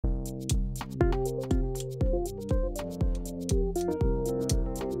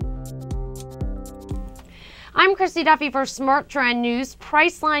I'm Christy Duffy for Smart Trend News.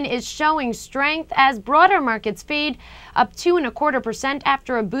 Priceline is showing strength as broader markets fade, up 2.25%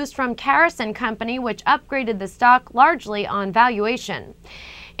 after a boost from Caris Co, which upgraded the stock largely on valuation.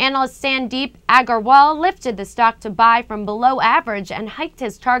 Analyst Sandeep Aggarwal lifted the stock to buy from below average and hiked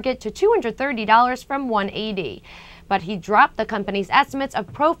his target to $230 from $180. But he dropped the company's estimates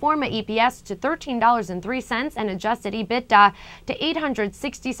of pro forma EPS to $13.03 and adjusted EBITDA to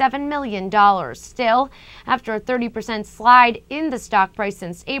 $867 million. Still, after a 30% slide in the stock price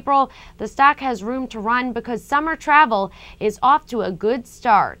since April, the stock has room to run because summer travel is off to a good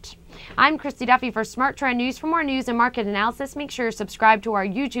start. I'm Christy Duffy for Smart Trend News. For more news and market analysis, make sure you subscribe to our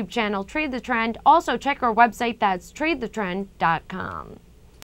YouTube channel, Trade the Trend. Also, check our website, that's tradethetrend.com.